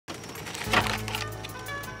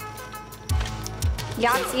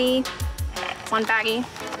Yahtzee, one baggie.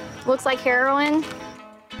 Looks like heroin.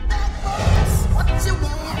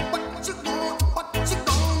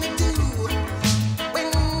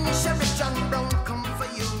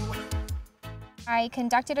 I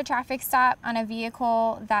conducted a traffic stop on a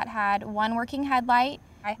vehicle that had one working headlight.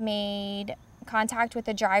 I made contact with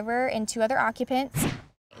the driver and 2 other occupants.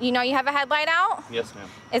 You know you have a headlight out? Yes, ma'am.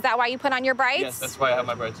 Is that why you put on your brights? Yes, that's why I have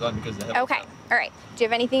my brights on, because the headlight's Okay, out. all right. Do you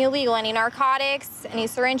have anything illegal, any narcotics, any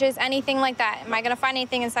syringes, anything like that? Am I gonna find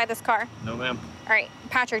anything inside this car? No, ma'am. All right,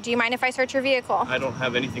 Patrick, do you mind if I search your vehicle? I don't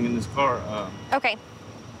have anything in this car. Okay.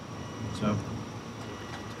 So.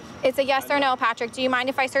 It's a yes or no, Patrick. Do you mind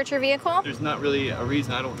if I search your vehicle? There's not really a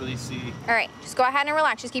reason. I don't really see. All right, just go ahead and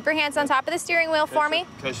relax. Just keep your hands on top of the steering wheel for me.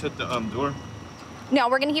 Can I shut the door? No,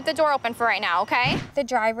 we're gonna keep the door open for right now, okay? The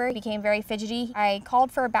driver became very fidgety. I called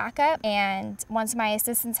for backup, and once my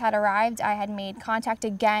assistants had arrived, I had made contact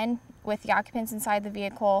again with the occupants inside the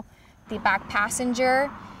vehicle. The back passenger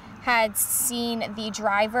had seen the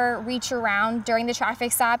driver reach around during the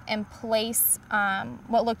traffic stop and place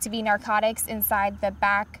what looked to be narcotics inside the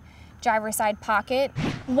back driver's side pocket.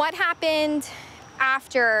 What happened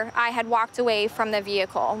after I had walked away from the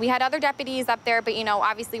vehicle? We had other deputies up there, but you know,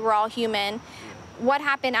 obviously we're all human. What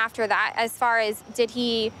happened after that? As far as, did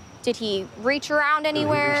he reach around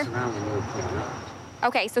anywhere? He reached around when you were pulling up.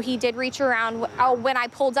 Okay, so he did reach around, oh, when I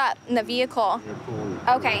pulled up in the vehicle.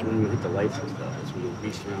 Okay. When you hit the lights and stuff, that's when you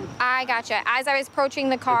reached around. I gotcha. As I was approaching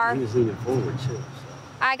the car. He was leaning forward too. So.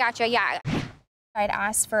 I gotcha, yeah. I'd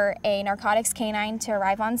asked for a narcotics canine to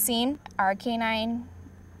arrive on scene. Our canine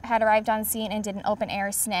had arrived on scene and did an open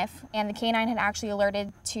air sniff, and the canine had actually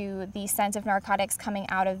alerted to the scent of narcotics coming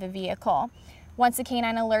out of the vehicle. Once the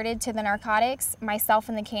canine alerted to the narcotics, myself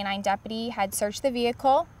and the canine deputy had searched the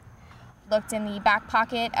vehicle, looked in the back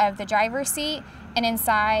pocket of the driver's seat, and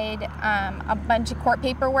inside a bunch of court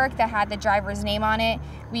paperwork that had the driver's name on it,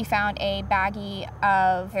 we found a baggie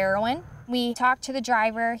of heroin. We talked to the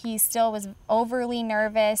driver. He still was overly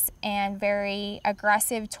nervous and very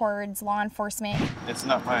aggressive towards law enforcement. It's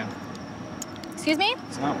not mine. Excuse me?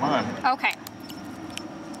 It's not mine. Okay.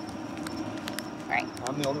 All right.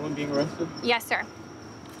 I'm the only one being arrested? Yes, sir.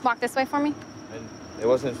 Walk this way for me. And it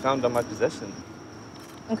wasn't found on my possession.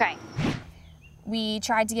 Okay. We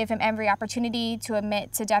tried to give him every opportunity to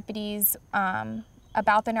admit to deputies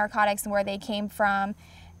about the narcotics and where they came from,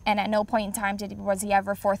 and at no point in time was he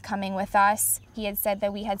ever forthcoming with us. He had said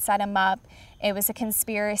that we had set him up, it was a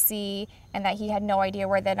conspiracy, and that he had no idea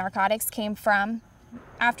where the narcotics came from.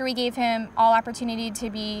 After we gave him all opportunity to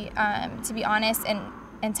be honest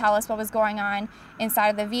and tell us what was going on inside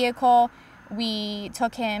of the vehicle, we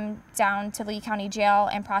took him down to Lee County Jail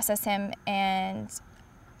and processed him and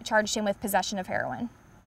charged him with possession of heroin.